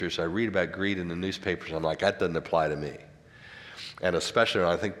I read about greed in the newspapers, I'm like, that doesn't apply to me. And especially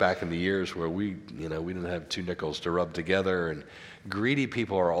when I think back in the years where we didn't have two nickels to rub together, and greedy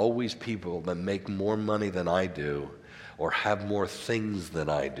people are always people that make more money than I do or have more things than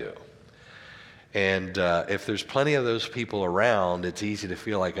I do. And if there's plenty of those people around, it's easy to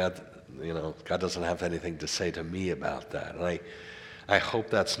feel like God doesn't have anything to say to me about that. And I hope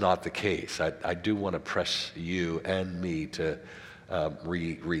that's not the case. I do want to press you and me to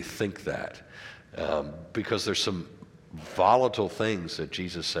rethink that, because there's some volatile things that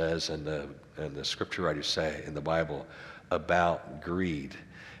Jesus says and the scripture writers say in the Bible about greed.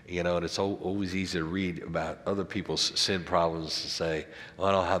 And it's always easy to read about other people's sin problems and say, well,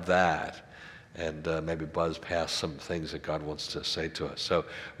 I don't have that, and maybe buzz past some things that God wants to say to us. So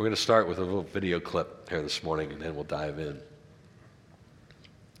we're going to start with a little video clip here this morning, and then we'll dive in.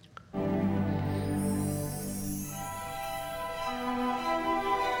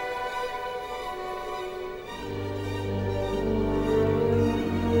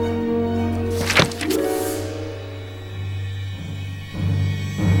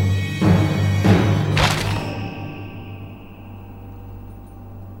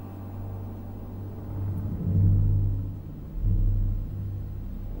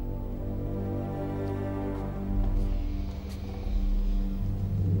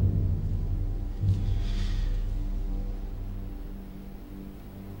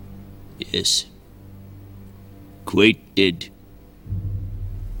 Yes. Quite dead.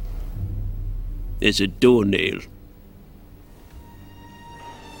 As a doornail.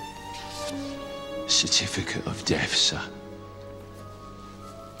 Certificate of death, sir.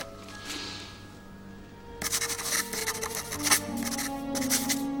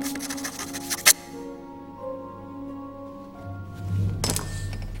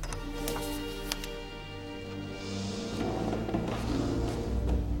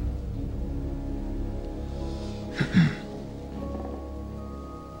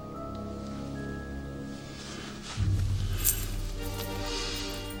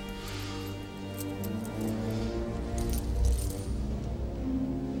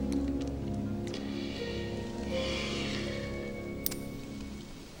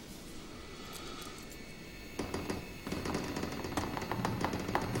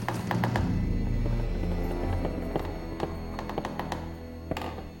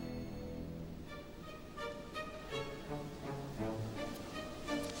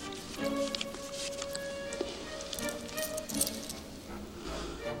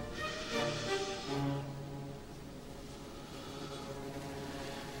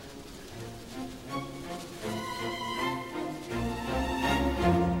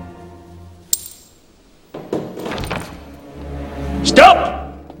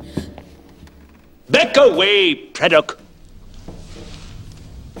 Stop! Back away, Braddock.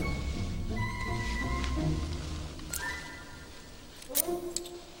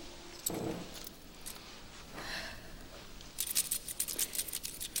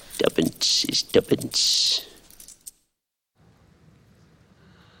 Tuppence is tuppence.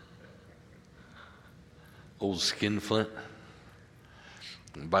 Old skinflint.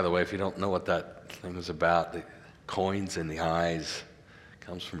 And by the way, if you don't know what that thing was about, the coins in the eyes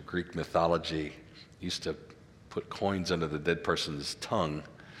comes from Greek mythology. Used to put coins under the dead person's tongue,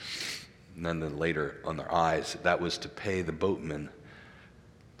 and then later on their eyes. That was to pay the boatmen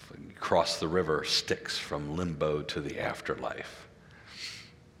cross the river Styx from limbo to the afterlife.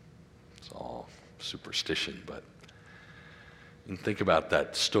 It's all superstition, but you can think about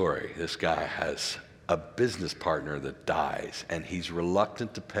that story. This guy has a business partner that dies, and he's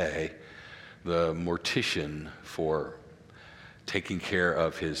reluctant to pay the mortician for taking care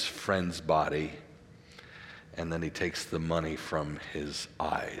of his friend's body, and then he takes the money from his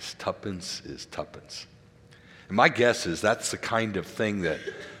eyes. Tuppence is tuppence. And my guess is that's the kind of thing that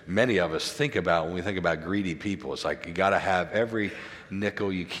many of us think about when we think about greedy people. It's like you got to have every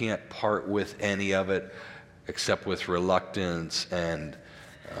nickel. You can't part with any of it except with reluctance and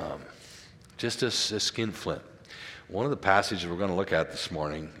just a skinflint. One of the passages we're going to look at this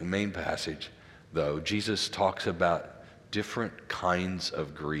morning, the main passage, though, Jesus talks about different kinds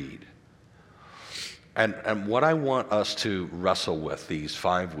of greed. And what I want us to wrestle with these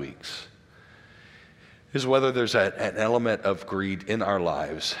 5 weeks is whether there's an element of greed in our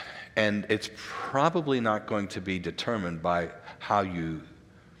lives, and it's probably not going to be determined by how you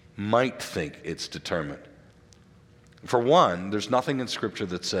might think it's determined. For one, there's nothing in Scripture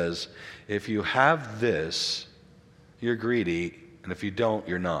that says, if you have this, you're greedy, and if you don't,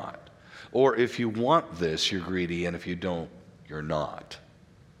 you're not. Or if you want this, you're greedy, and if you don't, you're not.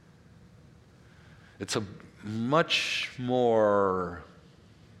 It's a much more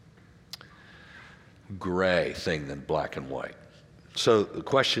gray thing than black and white. So the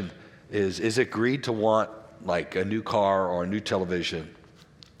question is it greed to want like a new car or a new television,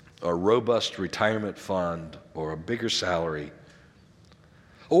 a robust retirement fund or a bigger salary?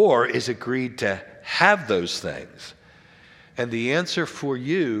 Or is it greed to have those things? And the answer for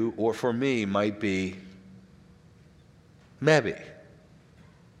you or for me might be maybe.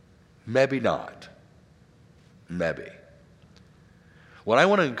 Maybe not. Maybe. What I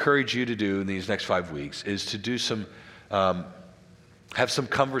want to encourage you to do in these next 5 weeks is to do have some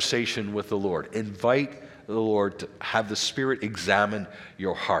conversation with the Lord. Invite the Lord to have the Spirit examine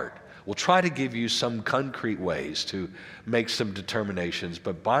your heart. We'll try to give you some concrete ways to make some determinations,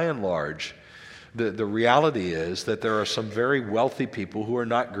 but by and large, the reality is that there are some very wealthy people who are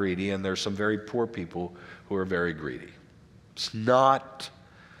not greedy, and there are some very poor people who are very greedy. It's not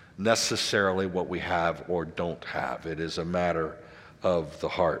necessarily what we have or don't have. It is a matter of the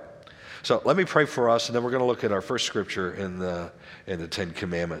heart. So let me pray for us, and then we're going to look at our first scripture in the Ten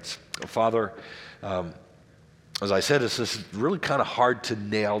Commandments. Father, as I said, this is really kind of hard to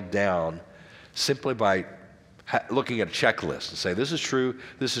nail down simply by looking at a checklist and say, this is true,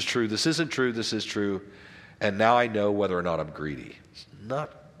 this is true, this isn't true, this is true, and now I know whether or not I'm greedy. It's not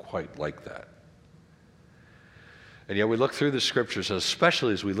quite like that. And yet we look through the scriptures,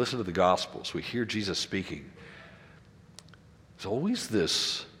 especially as we listen to the Gospels, we hear Jesus speaking. There's always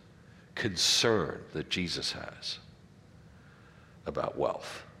this concern that Jesus has about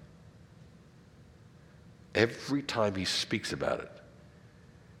wealth. Every time he speaks about it,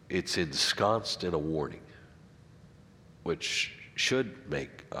 it's ensconced in a warning, which should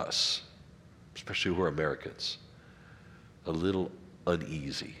make us, especially who are Americans, a little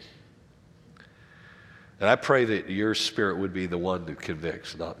uneasy. And I pray that your Spirit would be the one that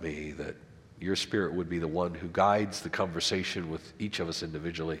convicts, not me, that your Spirit would be the one who guides the conversation with each of us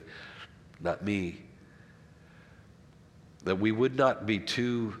individually, not me. That we would not be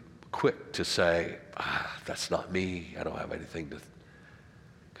too quick to say, that's not me, I don't have anything to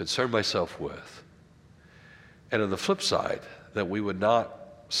concern myself with. And on the flip side, that we would not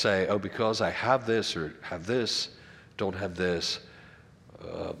say, oh, because I have this or have this, don't have this,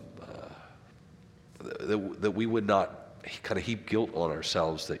 that we would not kind of heap guilt on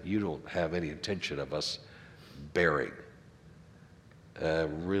ourselves that you don't have any intention of us bearing.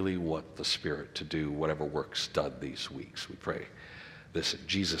 Really want the Spirit to do whatever work's done these weeks. We pray this in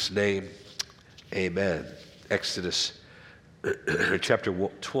Jesus' name. Amen. Exodus chapter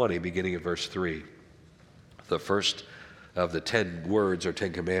 20, beginning at verse 3. The first of the 10 words or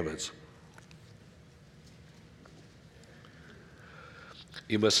 10 commandments.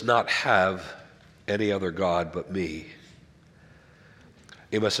 You must not have any other God but me.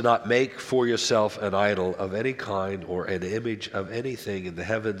 You must not make for yourself an idol of any kind or an image of anything in the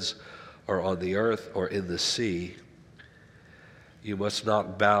heavens or on the earth or in the sea. You must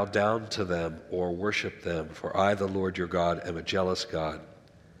not bow down to them or worship them, for I, the Lord your God, am a jealous God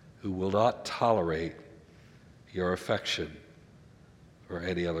who will not tolerate your affection for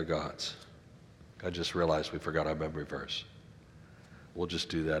any other gods. I just realized we forgot our memory verse. We'll just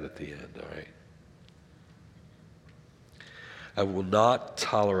do that at the end, all right? I will not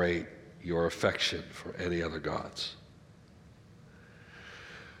tolerate your affection for any other gods.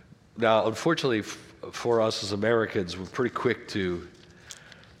 Now, unfortunately for us as Americans, we're pretty quick to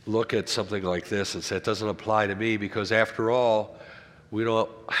look at something like this and say, it doesn't apply to me because after all, we don't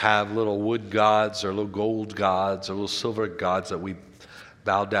have little wood gods or little gold gods or little silver gods that we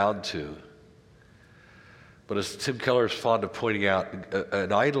bow down to. But as Tim Keller is fond of pointing out,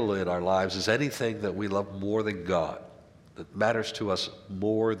 an idol in our lives is anything that we love more than God, that matters to us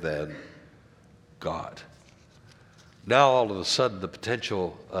more than God. Now, all of a sudden, the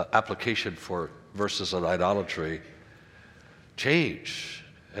potential application for verses on idolatry change,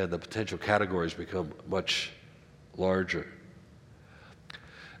 and the potential categories become much larger.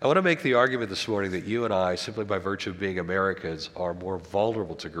 I want to make the argument this morning that you and I, simply by virtue of being Americans, are more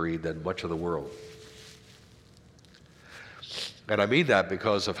vulnerable to greed than much of the world. And I mean that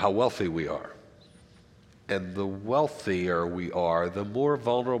because of how wealthy we are. And the wealthier we are, the more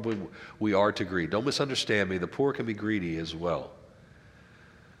vulnerable we are to greed. Don't misunderstand me. The poor can be greedy as well.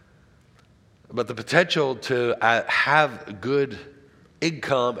 But the potential to have good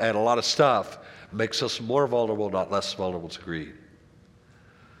income and a lot of stuff makes us more vulnerable, not less vulnerable to greed.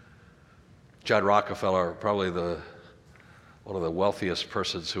 John Rockefeller, probably one of the wealthiest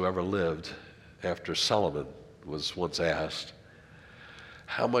persons who ever lived after Solomon, was once asked,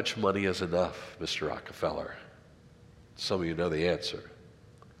 "How much money is enough, Mr. Rockefeller?" Some of you know the answer.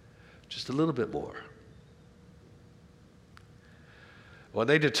 Just a little bit more. When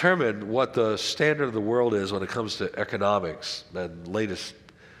they determined what the standard of the world is when it comes to economics, the latest,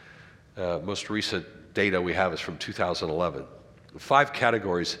 most recent data we have is from 2011. 5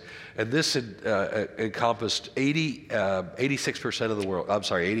 categories, and this encompassed 86% of the world. I'm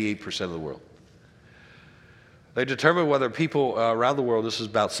sorry, 88% of the world. They determined whether people around the world, this is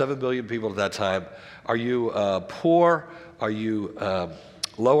about 7 billion people at that time, are you poor, are you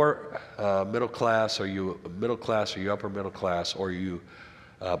lower middle class, are you middle class, are you upper middle class, or are you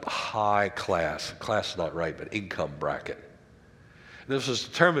high class? Class is not right, but income bracket. And this was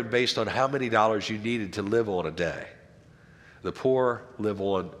determined based on how many dollars you needed to live on a day. The poor live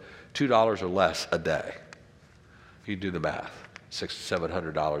on $2 or less a day. You do the math, $600 to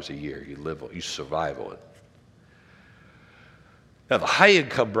 $700 a year. You survive on it. Now, the high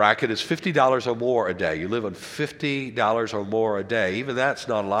income bracket is $50 or more a day. You live on $50 or more a day. Even that's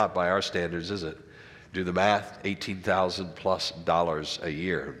not a lot by our standards, is it? Do the math, $18,000 plus a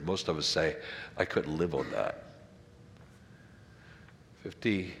year. Most of us say, I couldn't live on that.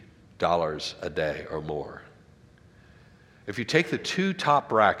 $50 a day or more. If you take the 2 top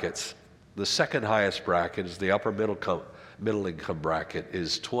brackets, the second highest bracket is the upper middle income bracket,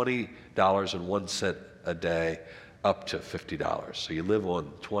 is $20.01 a day up to $50. So you live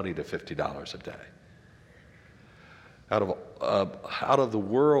on $20 to $50 a day. Out of the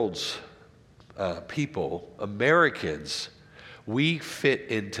world's people, Americans, we fit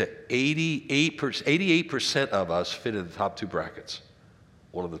into 88% of us fit in the top 2 brackets,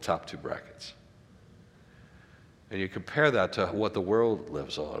 one of the top 2 brackets. And you compare that to what the world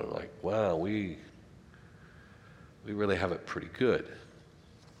lives on, and like, wow, we really have it pretty good.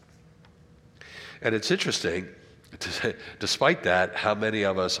 And it's interesting, despite that, how many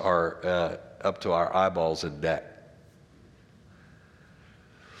of us are up to our eyeballs in debt.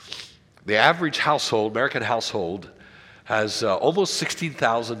 The average household, American household, has almost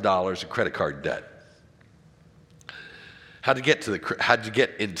 $16,000 in credit card debt. How'd you get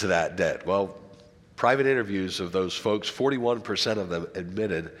into that debt? Well, private interviews of those folks, 41% of them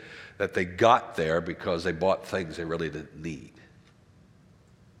admitted that they got there because they bought things they really didn't need.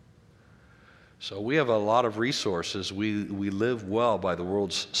 So we have a lot of resources. We live well by the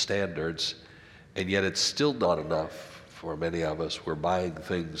world's standards, and yet it's still not enough for many of us. We're buying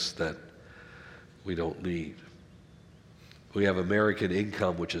things that we don't need. We have American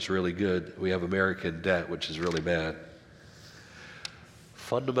income, which is really good. We have American debt, which is really bad.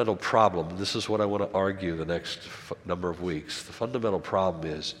 Fundamental problem, this is what I want to argue the next number of weeks. The fundamental problem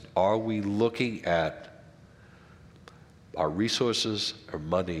is, are we looking at our resources or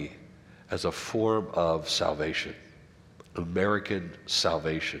money as a form of salvation, American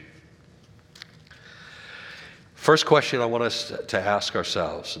salvation? First question I want us to ask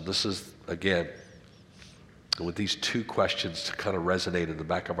ourselves, and this is, again, with these 2 questions to kind of resonate in the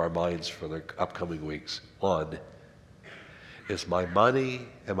back of our minds for the upcoming weeks. One, is my money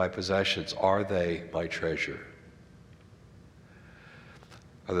and my possessions, are they my treasure?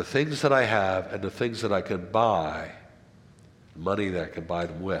 Are the things that I have and the things that I can buy, money that I can buy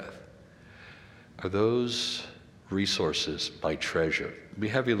them with, are those resources my treasure? Let me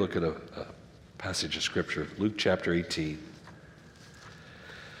have you look at a passage of Scripture, Luke chapter 18,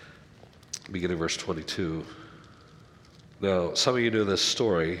 beginning verse 22. Now, some of you know this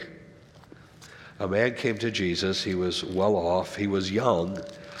story. A man came to Jesus. He was well off. He was young.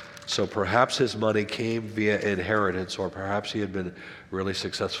 So perhaps his money came via inheritance, or perhaps he had been really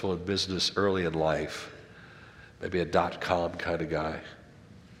successful in business early in life. Maybe a .com kind of guy.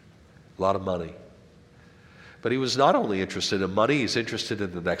 A lot of money. But he was not only interested in money, he's interested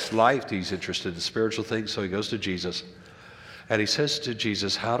in the next life. He's interested in spiritual things. So he goes to Jesus. And he says to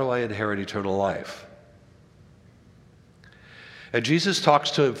Jesus, how do I inherit eternal life? And Jesus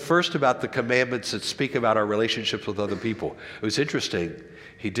talks to him first about the commandments that speak about our relationships with other people. It was interesting.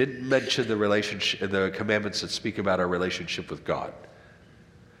 He didn't mention the commandments that speak about our relationship with God.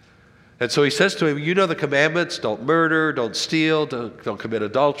 And so he says to him, you know the commandments, don't murder, don't steal, don't commit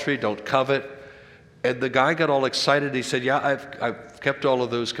adultery, don't covet. And the guy got all excited. He said, yeah, I've kept all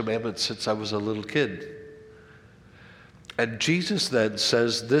of those commandments since I was a little kid. And Jesus then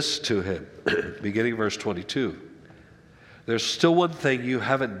says this to him, beginning verse 22. There's still one thing you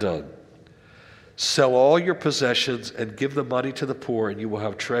haven't done. Sell all your possessions and give the money to the poor, and you will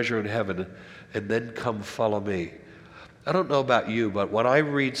have treasure in heaven, and then come follow me. I don't know about you, but when I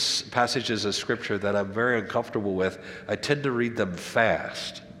read passages of Scripture that I'm very uncomfortable with, I tend to read them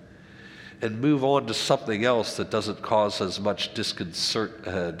fast and move on to something else that doesn't cause as much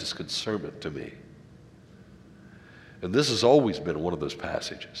disconcertment to me. And this has always been one of those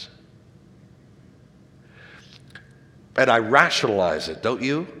passages. And I rationalize it, don't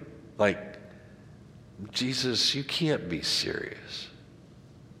you? Like, Jesus, you can't be serious.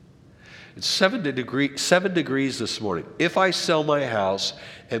 It's 7 degrees this morning. If I sell my house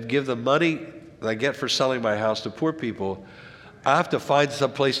and give the money that I get for selling my house to poor people, I have to find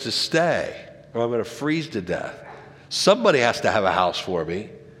some place to stay or I'm going to freeze to death. Somebody has to have a house for me.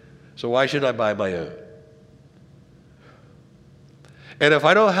 So why should I buy my own? And if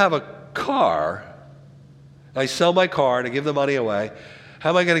I don't have a car, I sell my car and I give the money away, how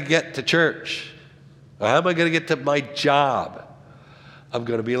am I going to get to church? Or how am I going to get to my job? I'm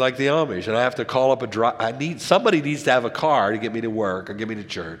going to be like the Amish, and I have to call up somebody needs to have a car to get me to work or get me to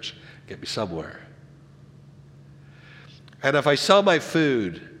church, get me somewhere. And if I sell my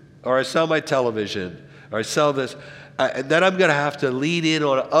food, or I sell my television, or I sell this, then I'm going to have to lean in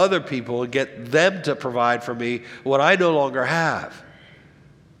on other people and get them to provide for me what I no longer have.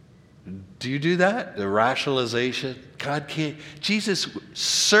 Do you do that? The rationalization? God can't. Jesus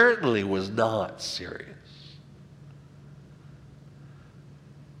certainly was not serious.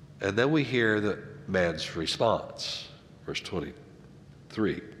 And then we hear the man's response, verse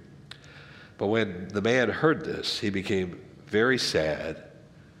 23. But when the man heard this, he became very sad,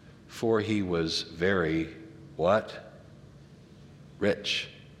 for he was very, what? Rich.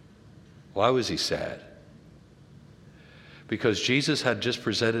 Why was he sad? Because Jesus had just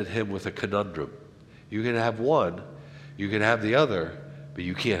presented him with a conundrum. You can have one, you can have the other, but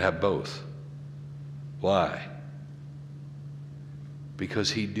you can't have both. Why?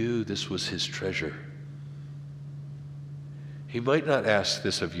 Because he knew this was his treasure. He might not ask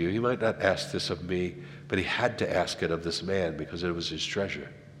this of you, he might not ask this of me, but he had to ask it of this man because it was his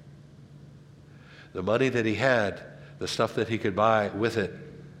treasure. The money that he had, the stuff that he could buy with it,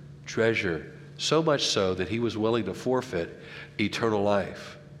 treasure, so much so that he was willing to forfeit eternal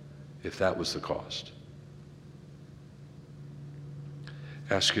life if that was the cost.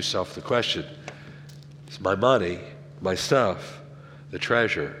 Ask yourself the question, is my money, my stuff, the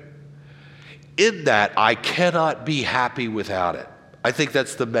treasure, in that I cannot be happy without it? I think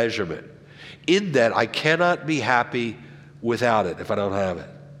that's the measurement. In that I cannot be happy without it if I don't have it.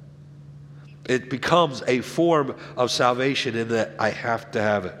 It becomes a form of salvation in that I have to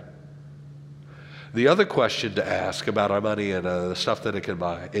have it. The other question to ask about our money and the stuff that it can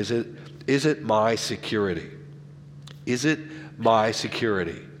buy, is it my security? Is it my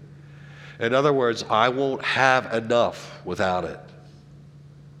security? In other words, I won't have enough without it.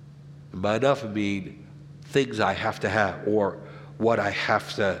 And by enough, I mean things I have to have, or what I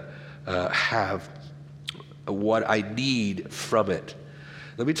have to have, what I need from it.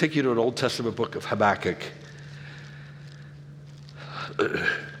 Let me take you to an Old Testament book of Habakkuk.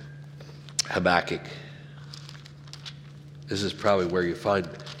 Habakkuk. This is probably where you find,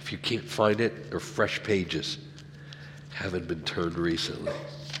 if you can't find it, or fresh pages haven't been turned recently.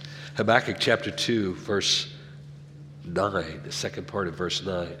 Habakkuk chapter 2, verse 9, the second part of verse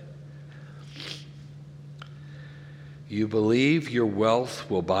 9. You believe your wealth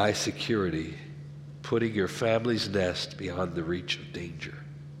will buy security, putting your family's nest beyond the reach of danger.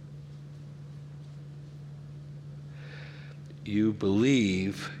 You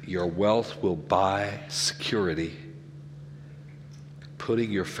believe your wealth will buy security,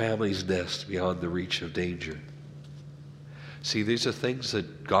 putting your family's nest beyond the reach of danger. See, these are things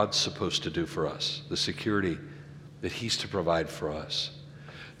that God's supposed to do for us, the security that He's to provide for us,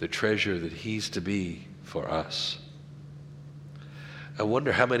 the treasure that He's to be for us. I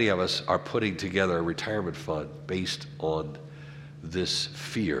wonder how many of us are putting together a retirement fund based on this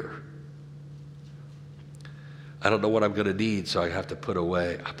fear. I don't know what I'm going to need, so I have to put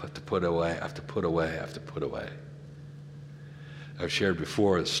away. I have to put away. I have to put away. I have to put away. I've shared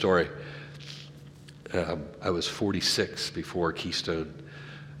before the story. I was 46 before Keystone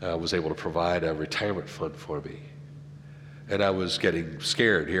was able to provide a retirement fund for me. And I was getting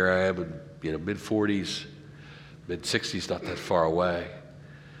scared. Here I am in mid-40s, mid-60s, not that far away.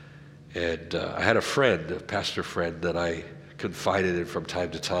 And I had a friend, a pastor friend, that I confided in from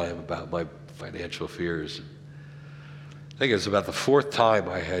time to time about my financial fears. I think it was about the fourth time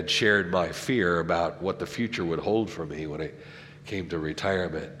I had shared my fear about what the future would hold for me when I came to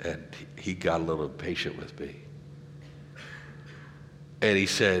retirement, and he got a little impatient with me. And he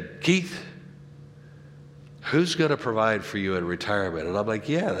said, Keith, who's going to provide for you in retirement? And I'm like,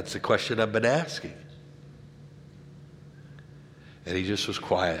 yeah, that's the question I've been asking. And he just was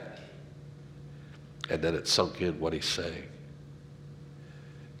quiet. And then it sunk in what he's saying.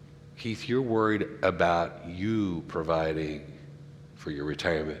 Keith, you're worried about you providing for your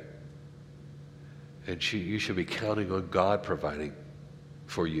retirement. And you should be counting on God providing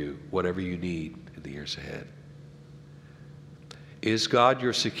for you whatever you need in the years ahead. Is God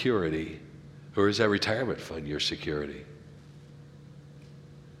your security, or is that retirement fund your security?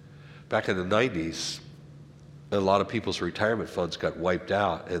 Back in the 90s, a lot of people's retirement funds got wiped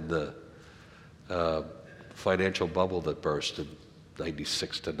out in the financial bubble that burst in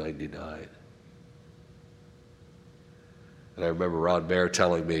 96 to 99. And I remember Ron Baer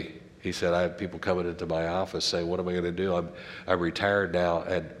telling me, he said, I have people coming into my office saying, what am I going to do? I'm retired now,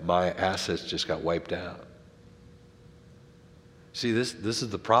 and my assets just got wiped out. See, this is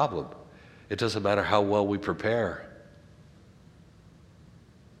the problem. It doesn't matter how well we prepare.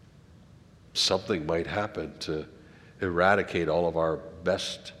 Something might happen to eradicate all of our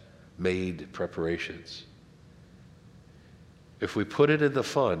best made preparations. If we put it in the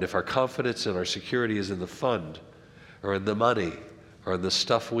fund, if our confidence and our security is in the fund, or in the money, or in the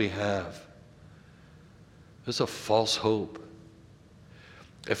stuff we have, there's a false hope.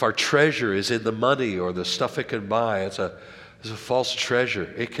 If our treasure is in the money or the stuff it can buy, it's a false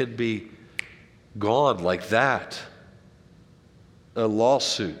treasure. It can be gone like that. A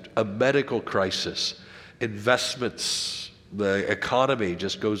lawsuit, a medical crisis, investments, the economy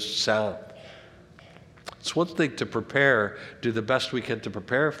just goes south. It's one thing to prepare, do the best we can to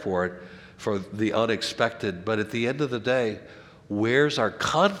prepare for it, for the unexpected, but at the end of the day, where's our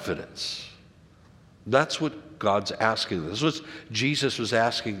confidence? That's what God's asking. This was Jesus was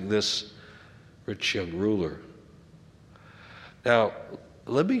asking this rich young ruler. Now,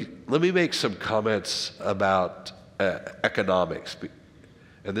 let me make some comments about economics,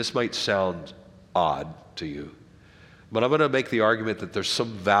 and this might sound odd to you, but I'm going to make the argument that there's some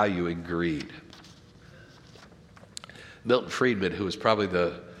value in greed. Milton Friedman, who was probably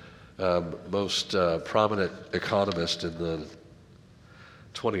the most prominent economist in the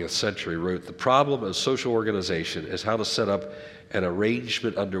 20th century, wrote, "The problem of social organization is how to set up an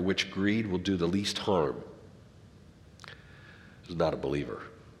arrangement under which greed will do the least harm." He's not a believer,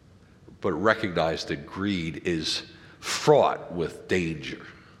 but recognized that greed is fraught with danger.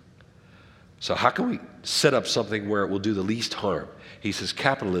 So how can we set up something where it will do the least harm? He says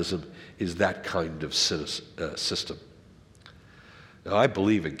capitalism is that kind of system. Now, I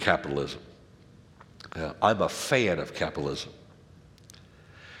believe in capitalism. I'm a fan of capitalism.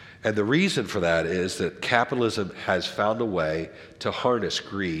 And the reason for that is that capitalism has found a way to harness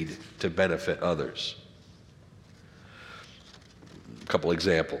greed to benefit others. A couple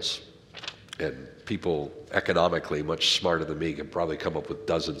examples. And people economically much smarter than me can probably come up with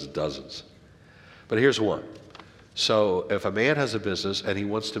dozens and dozens. But here's one. So if a man has a business and he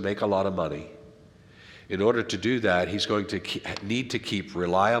wants to make a lot of money, in order to do that, he's going to need to keep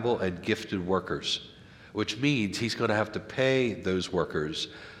reliable and gifted workers, which means he's going to have to pay those workers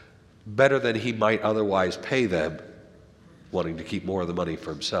better than he might otherwise pay them, wanting to keep more of the money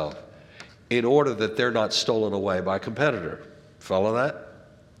for himself, in order that they're not stolen away by a competitor. Follow that?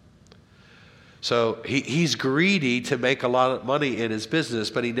 So he's greedy to make a lot of money in his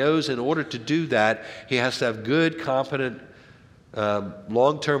business, but he knows in order to do that, he has to have good, competent,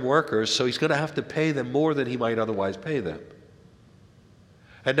 long-term workers, so he's going to have to pay them more than he might otherwise pay them.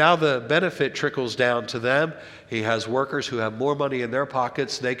 And now the benefit trickles down to them. He has workers who have more money in their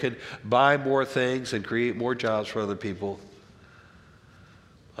pockets. They can buy more things and create more jobs for other people.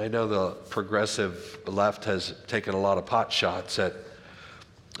 I know the progressive left has taken a lot of pot shots at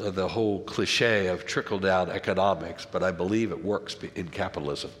the whole cliche of trickle-down economics, but I believe it works in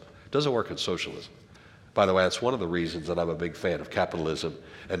capitalism. It doesn't work in socialism. By the way, that's one of the reasons that I'm a big fan of capitalism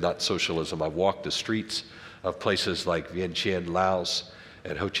and not socialism. I've walked the streets of places like Vientiane, Laos,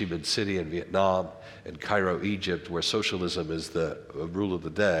 and Ho Chi Minh City in Vietnam, and Cairo, Egypt, where socialism is the rule of the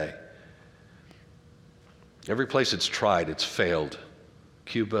day. Every place it's tried, it's failed.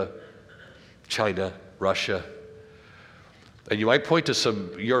 Cuba, China, Russia. And you might point to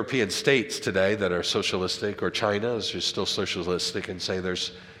some European states today that are socialistic, or China is just still socialistic, and say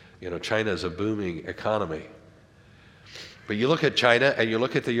China is a booming economy. But you look at China and you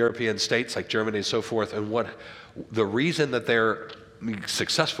look at the European states like Germany and so forth, and what the reason that they're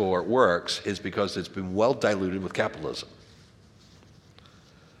successful or it works is because it's been well diluted with capitalism.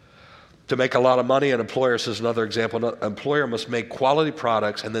 To make a lot of money, an employer, this is another example, an employer must make quality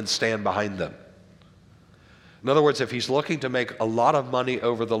products and then stand behind them. In other words, if he's looking to make a lot of money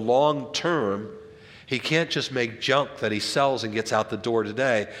over the long term, he can't just make junk that he sells and gets out the door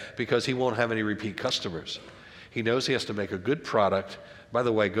today, because he won't have any repeat customers. He knows he has to make a good product. By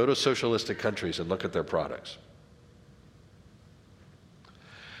the way, go to socialistic countries and look at their products.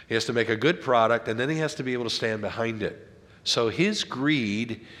 He has to make a good product, and then he has to be able to stand behind it. So his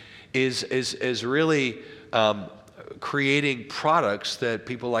greed is really creating products that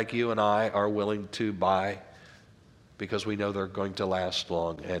people like you and I are willing to buy because we know they're going to last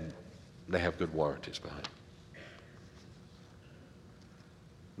long and they have good warranties behind them.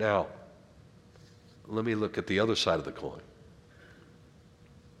 Now, let me look at the other side of the coin.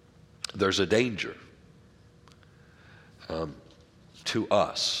 There's a danger to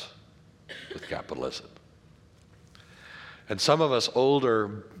us with capitalism. And some of us older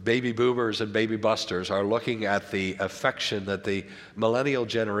baby boomers and baby busters are looking at the affection that the millennial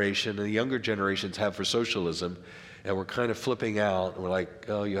generation and the younger generations have for socialism, and we're kind of flipping out, and we're like,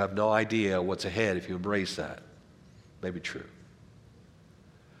 oh, you have no idea what's ahead if you embrace that. Maybe true.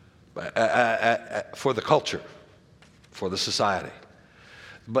 For the culture, for the society.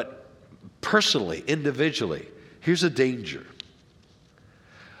 But personally, individually, here's a danger.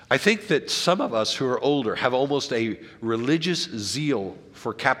 I think that some of us who are older have almost a religious zeal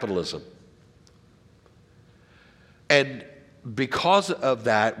for capitalism. And because of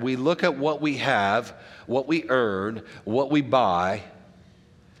that, we look at what we have, what we earn, what we buy,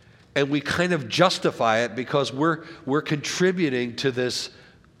 and we kind of justify it because we're contributing to this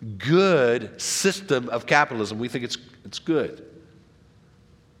good system of capitalism. We think it's good.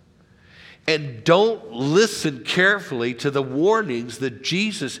 And don't listen carefully to the warnings that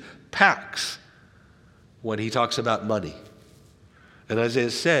Jesus packs when he talks about money. And as I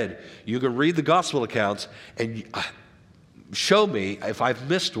said, you can read the gospel accounts and show me if I've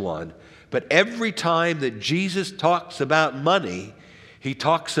missed one, but every time that Jesus talks about money, he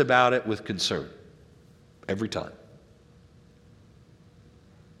talks about it with concern. Every time.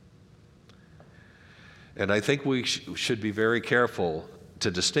 And I think we should be very careful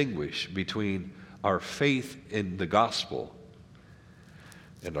to distinguish between our faith in the gospel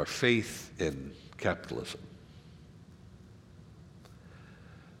and our faith in capitalism.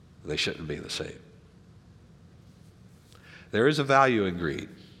 They shouldn't be the same. There is a value in greed,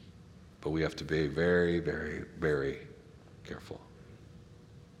 but we have to be very, very, very careful.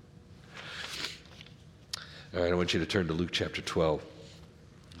 All right, I want you to turn to Luke chapter 12.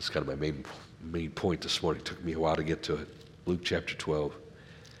 It's kind of my main point this morning. It took me a while to get to it. Luke chapter 12.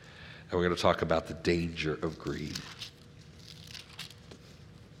 And we're going to talk about the danger of greed.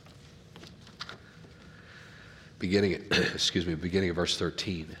 Beginning of verse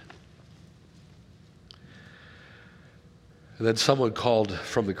 13. And then someone called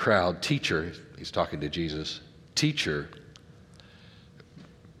from the crowd, "Teacher," he's talking to Jesus, "Teacher,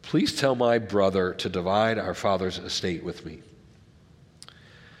 please tell my brother to divide our father's estate with me."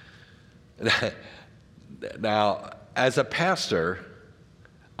 Now, as a pastor,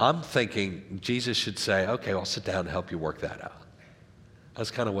 I'm thinking Jesus should say, okay, I'll sit down and help you work that out.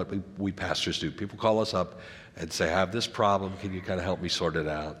 That's kind of what we pastors do. People call us up and say, I have this problem. Can you kind of help me sort it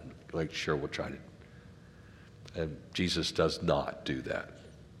out? Like, sure, we'll try to. And Jesus does not do that.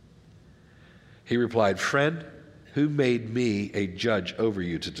 He replied, "Friend, who made me a judge over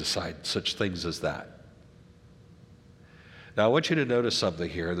you to decide such things as that?" Now, I want you to notice something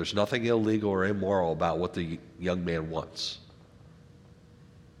here. There's nothing illegal or immoral about what the young man wants.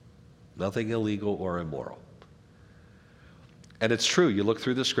 Nothing illegal or immoral. And it's true, you look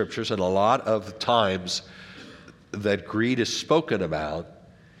through the scriptures, and a lot of times that greed is spoken about,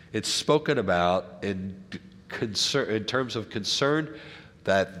 it's spoken about in terms of concern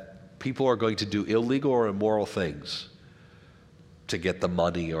that people are going to do illegal or immoral things to get the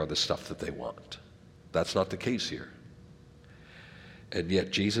money or the stuff that they want. That's not the case here. And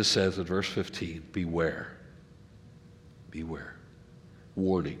yet Jesus says in verse 15, beware. Beware.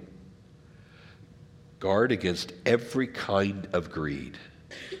 Warning. Guard against every kind of greed.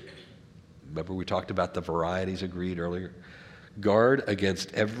 Remember we talked about the varieties of greed earlier? Guard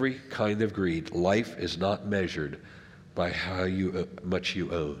against every kind of greed. Life is not measured by how much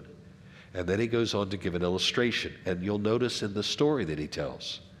you own. And then he goes on to give an illustration. And you'll notice in the story that he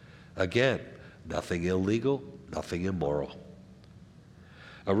tells, again, nothing illegal, nothing immoral.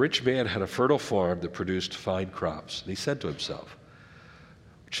 A rich man had a fertile farm that produced fine crops. And he said to himself,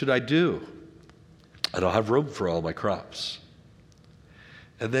 what should I do? I don't have room for all my crops.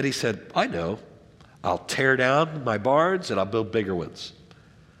 And then he said, I know. I'll tear down my barns and I'll build bigger ones.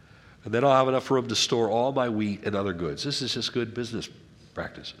 And then I'll have enough room to store all my wheat and other goods. This is just good business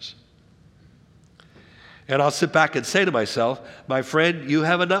practices. And I'll sit back and say to myself, my friend, you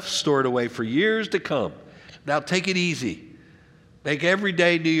have enough stored away for years to come. Now take it easy. Make every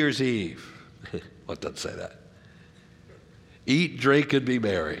day New Year's Eve. Well, it doesn't say that. Eat, drink, and be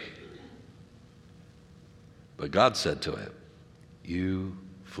merry. But God said to him, you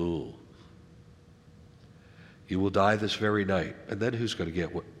fool. You will die this very night. And then who's going to get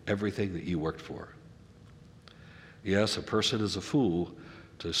everything that you worked for? Yes, a person is a fool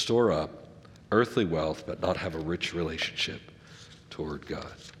to store up earthly wealth, but not have a rich relationship toward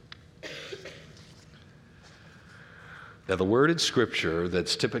God. Now, the word in Scripture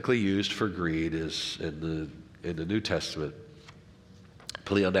that's typically used for greed is in the New Testament,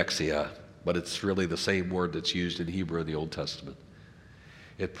 pleonexia, but it's really the same word that's used in Hebrew in the Old Testament.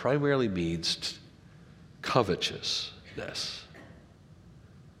 It primarily means covetousness.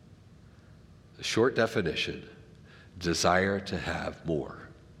 The short definition, desire to have more.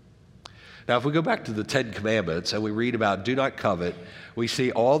 Now, if we go back to the Ten Commandments and we read about do not covet, we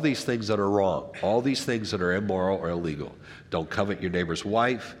see all these things that are wrong, all these things that are immoral or illegal. Don't covet your neighbor's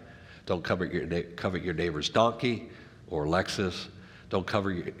wife. Don't covet your neighbor's donkey or Lexus. Don't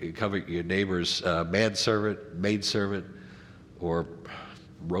covet your neighbor's manservant, maidservant, or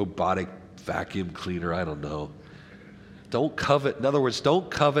robotic vacuum cleaner, I don't know. Don't covet, in other words, don't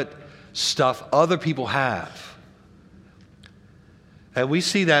covet stuff other people have. And we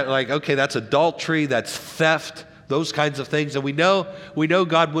see that like, okay, that's adultery, that's theft, those kinds of things. And we know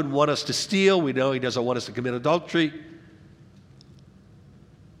God wouldn't want us to steal. We know He doesn't want us to commit adultery.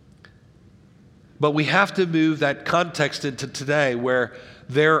 But we have to move that context into today where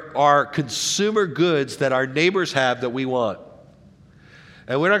there are consumer goods that our neighbors have that we want.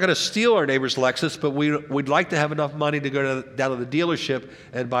 And we're not going to steal our neighbor's Lexus, but we'd like to have enough money to go down to the dealership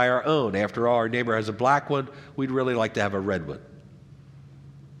and buy our own. After all, our neighbor has a black one. We'd really like to have a red one.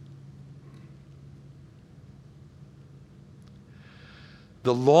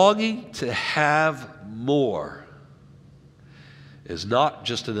 The longing to have more is not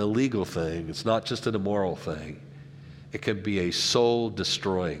just an illegal thing. It's not just an immoral thing. It can be a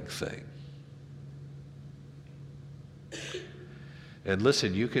soul-destroying thing. And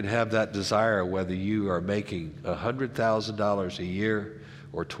listen, you can have that desire whether you are making $100,000 a year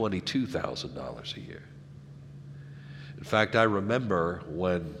or $22,000 a year. In fact, I remember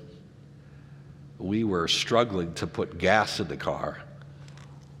when we were struggling to put gas in the car,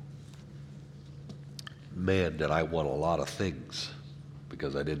 man, did I want a lot of things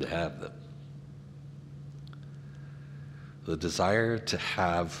because I didn't have them. The desire to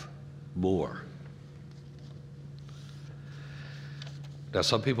have more. Now,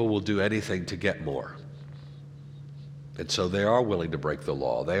 some people will do anything to get more. And so they are willing to break the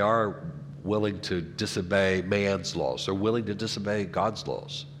law. They are willing to disobey man's laws. They're willing to disobey God's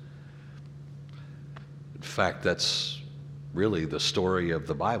laws. In fact, that's really the story of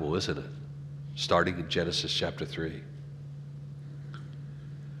the Bible, isn't it? Starting in Genesis chapter 3.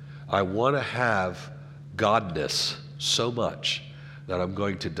 I want to have godness so much that I'm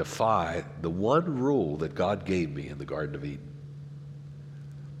going to defy the one rule that God gave me in the Garden of Eden.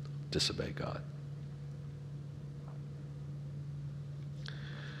 Disobey God.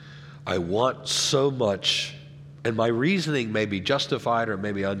 I want so much, and my reasoning may be justified or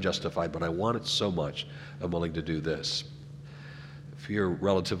may be unjustified, but I want it so much, I'm willing to do this. If you're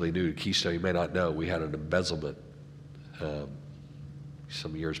relatively new to Keystone, you may not know we had an embezzlement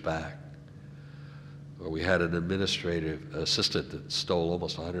some years back, where we had an administrative assistant that stole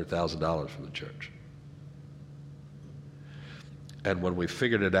almost $100,000 from the church. And when we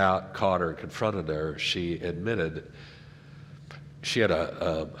figured it out, caught her, and confronted her, she admitted she had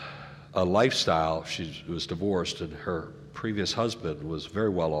a lifestyle. She was divorced, and her previous husband was very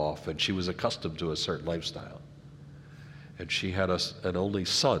well off, and she was accustomed to a certain lifestyle. And she had an only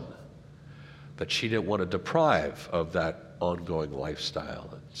son that she didn't want to deprive of that ongoing lifestyle.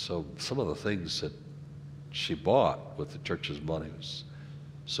 And so some of the things that she bought with the church's money was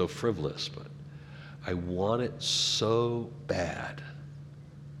so frivolous, but I want it so bad.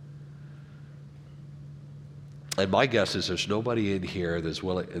 And my guess is there's nobody in here that's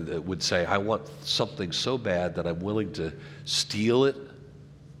willing, that would say, I want something so bad that I'm willing to steal it.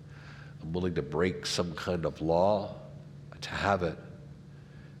 I'm willing to break some kind of law to have it.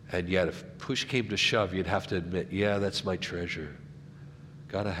 And yet if push came to shove, you'd have to admit, yeah, that's my treasure.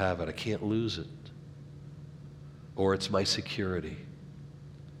 Got to have it. I can't lose it. Or it's my security.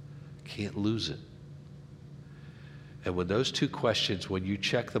 Can't lose it. And when those two questions, when you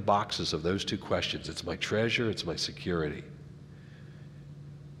check the boxes of those two questions, it's my treasure, it's my security,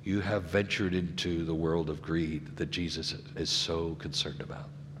 you have ventured into the world of greed that Jesus is so concerned about.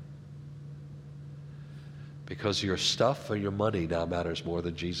 Because your stuff and your money now matters more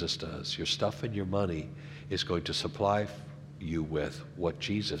than Jesus does. Your stuff and your money is going to supply you with what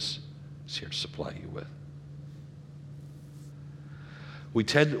Jesus is here to supply you with.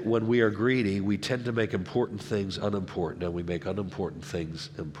 When we are greedy, we tend to make important things unimportant, and we make unimportant things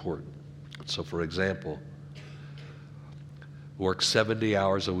important. So, for example, work 70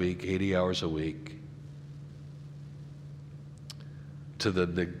 hours a week, 80 hours a week, to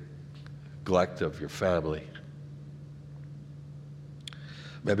the neglect of your family.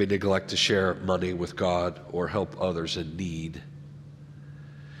 Maybe neglect to share money with God or help others in need.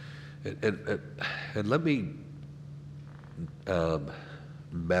 And let me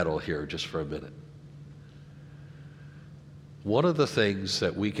meddle here just for a minute. One of the things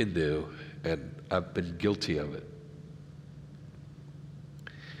that we can do, and I've been guilty of it,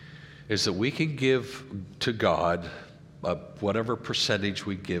 is that we can give to God whatever percentage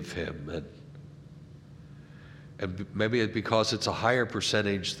we give him. And maybe it's because it's a higher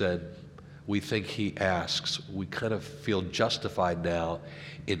percentage than we think he asks, we kind of feel justified now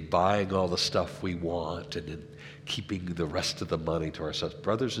in buying all the stuff we want and in keeping the rest of the money to ourselves.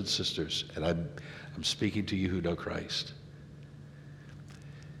 Brothers and sisters, and I'm speaking to you who know Christ,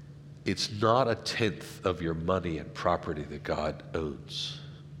 it's not a tenth of your money and property that God owns.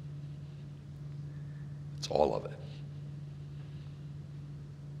 It's all of it.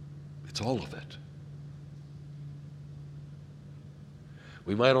 It's all of it.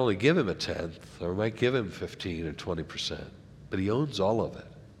 We might only give him a tenth, or we might give him 15 or 20%, but he owns all of it.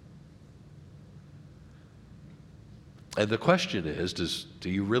 And the question is, do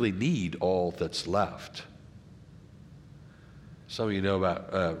you really need all that's left? Some of you know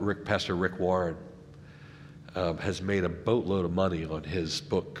about Pastor Rick Warren has made a boatload of money on his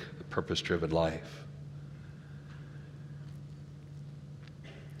book, The Purpose-Driven Life.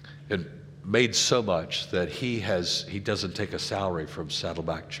 And made so much that he doesn't take a salary from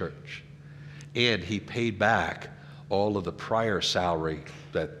Saddleback Church. And he paid back all of the prior salary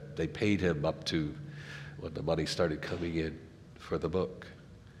that they paid him up to when the money started coming in for the book.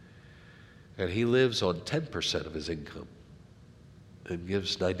 And he lives on 10% of his income and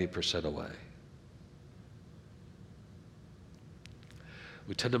gives 90% away.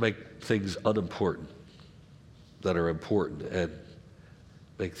 We tend to make things unimportant that are important and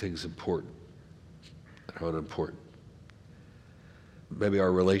make things important that are unimportant. Maybe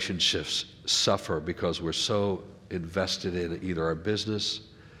our relationships suffer because we're so invested in either our business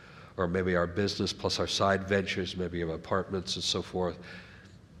or maybe our business plus our side ventures, maybe our apartments and so forth.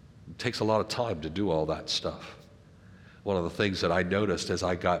 It takes a lot of time to do all that stuff. One of the things that I noticed as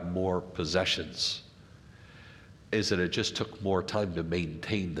I got more possessions is that it just took more time to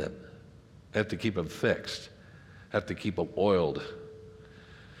maintain them. I have to keep them fixed. I have to keep them oiled.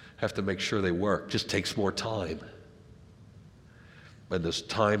 I have to make sure they work. It just takes more time. And this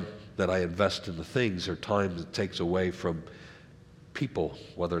time that I invest in the things are time that takes away from people,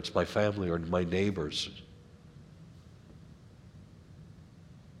 whether it's my family or my neighbors.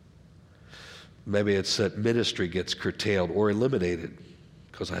 Maybe it's that ministry gets curtailed or eliminated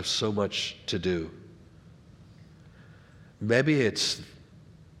because I have so much to do. Maybe it's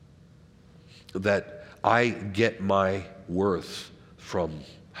that I get my worth from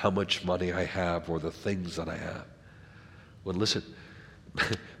how much money I have or the things that I have. Well, listen,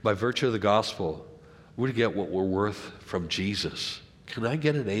 by virtue of the gospel, we're to get what we're worth from Jesus. Can I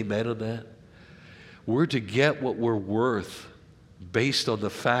get an amen on that? We're to get what we're worth based on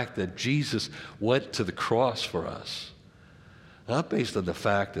the fact that Jesus went to the cross for us. Not based on the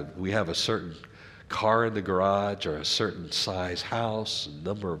fact that we have a certain car in the garage or a certain size house, a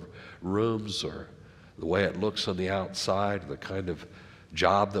number of rooms, or the way it looks on the outside, the kind of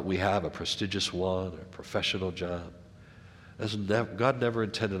job that we have, a prestigious one, a professional job. God never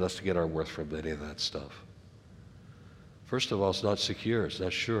intended us to get our worth from any of that stuff. First of all, it's not secure, it's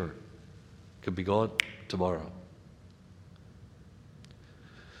not sure. It could be gone tomorrow.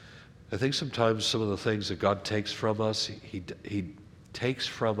 I think sometimes some of the things that God takes from us, He takes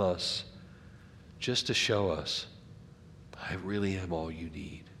from us just to show us, I really am all you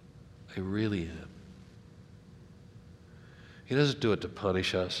need. I really am. He doesn't do it to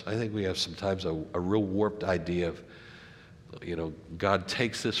punish us. I think we have sometimes a real warped idea of, God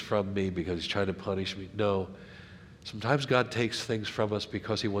takes this from me because he's trying to punish me. No. Sometimes God takes things from us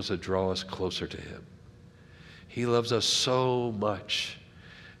because he wants to draw us closer to him. He loves us so much,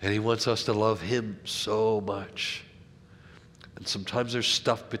 and he wants us to love him so much. And sometimes there's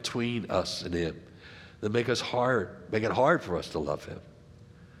stuff between us and him that make it hard for us to love him.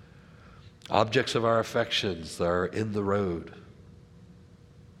 Objects of our affections that are in the road.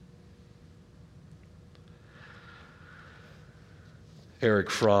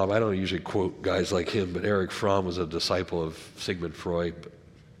 Erich Fromm, I don't usually quote guys like him, but Erich Fromm was a disciple of Sigmund Freud.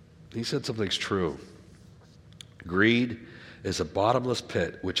 He said something's true. Greed is a bottomless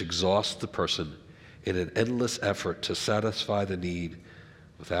pit which exhausts the person in an endless effort to satisfy the need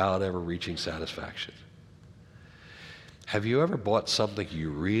without ever reaching satisfaction. Have you ever bought something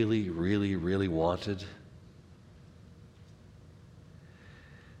you really, really, really wanted?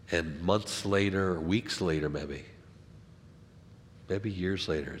 And months later, weeks later maybe years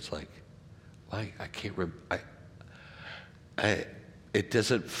later, it's like, why, I can't remember, it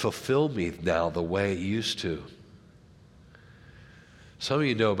doesn't fulfill me now the way it used to. Some of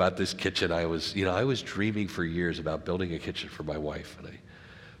you know about this kitchen. I was dreaming for years about building a kitchen for my wife, and I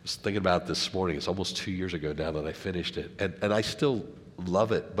was thinking about it this morning. It's almost 2 years ago now that I finished it, and I still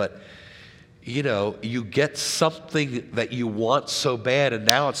love it, but you get something that you want so bad, and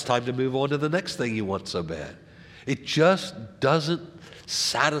now it's time to move on to the next thing you want so bad. It just doesn't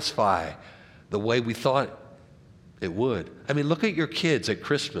satisfy the way we thought it would. I mean, look at your kids at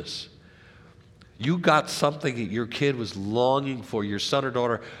Christmas. You got something that your kid was longing for, your son or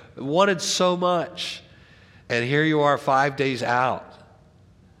daughter wanted so much, and here you are 5 days out,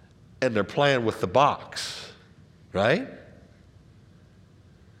 and they're playing with the box, right?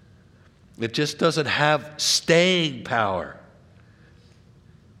 It just doesn't have staying power.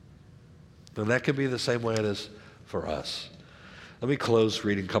 And that can be the same way it is for us. Let me close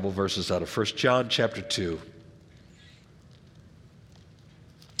reading a couple verses out of 1 John chapter 2.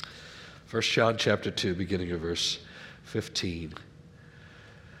 1 John chapter 2, beginning of verse 15.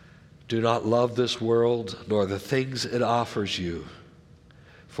 Do not love this world, nor the things it offers you.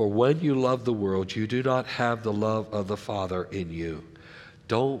 For when you love the world, you do not have the love of the Father in you.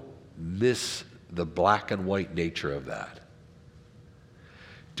 Don't miss the black and white nature of that.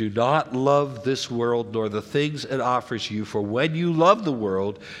 Do not love this world, nor the things it offers you. For when you love the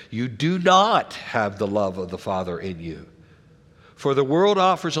world, you do not have the love of the Father in you. For the world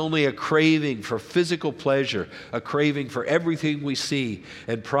offers only a craving for physical pleasure, a craving for everything we see,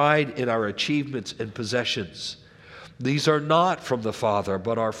 and pride in our achievements and possessions. These are not from the Father,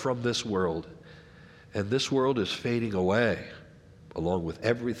 but are from this world. And this world is fading away, along with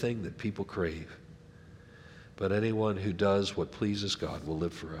everything that people crave. But anyone who does what pleases God will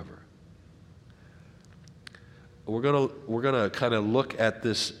live forever. We're going to kind of look at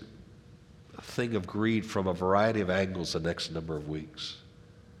this thing of greed from a variety of angles the next number of weeks.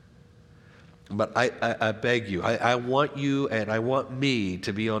 But I beg you, I want you and I want me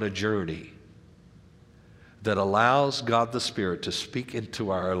to be on a journey that allows God the Spirit to speak into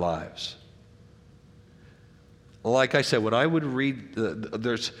our lives. Like I said, when I would read,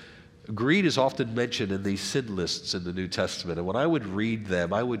 greed is often mentioned in these sin lists in the New Testament, and when I would read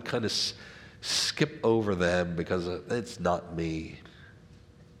them, I would kind of skip over them because it's not me.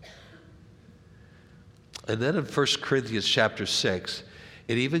 And then in 1 Corinthians chapter 6,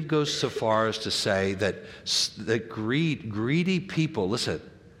 it even goes so far as to say that greedy people, listen,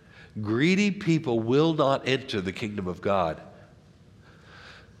 greedy people will not enter the kingdom of God.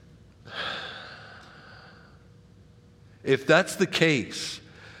 If that's the case,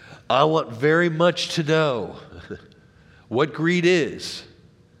 I want very much to know what greed is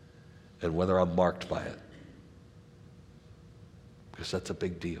and whether I'm marked by it. Because that's a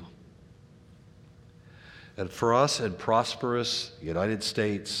big deal. And for us in prosperous United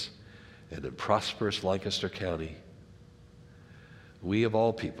States and in prosperous Lancaster County, we of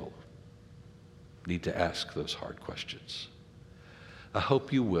all people need to ask those hard questions. I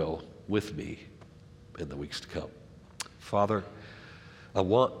hope you will with me in the weeks to come. Father, I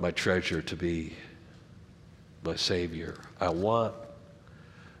want my treasure to be my Savior. I want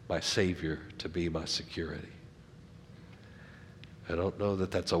my Savior to be my security. I don't know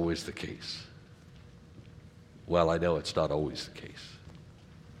that that's always the case. Well, I know it's not always the case.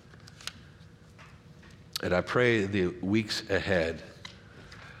 And I pray in the weeks ahead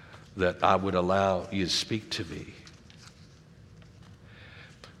that I would allow you to speak to me.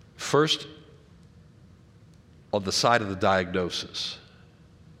 First, on the side of the diagnosis.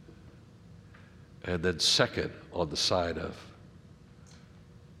 And then second, on the side of,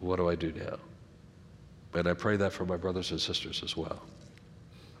 what do I do now? And I pray that for my brothers and sisters as well.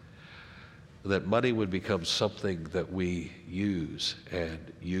 That money would become something that we use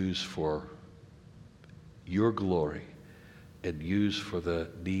for your glory and use for the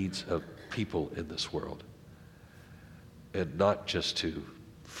needs of people in this world, and not just to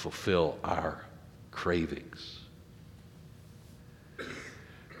fulfill our cravings.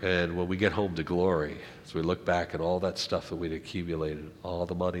 And when we get home to glory, as we look back at all that stuff that we'd accumulated, all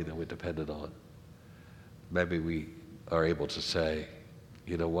the money that we depended on, maybe we are able to say,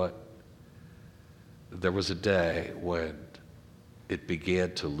 you know what? There was a day when it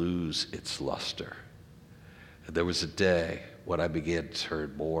began to lose its luster. And there was a day when I began to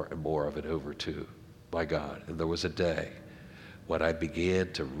turn more and more of it over to my God. And there was a day when I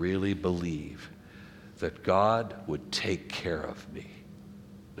began to really believe that God would take care of me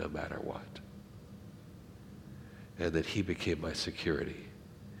no matter what. And that He became my security.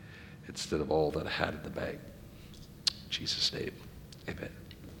 instead of all that I had in the bank. In Jesus' name, amen.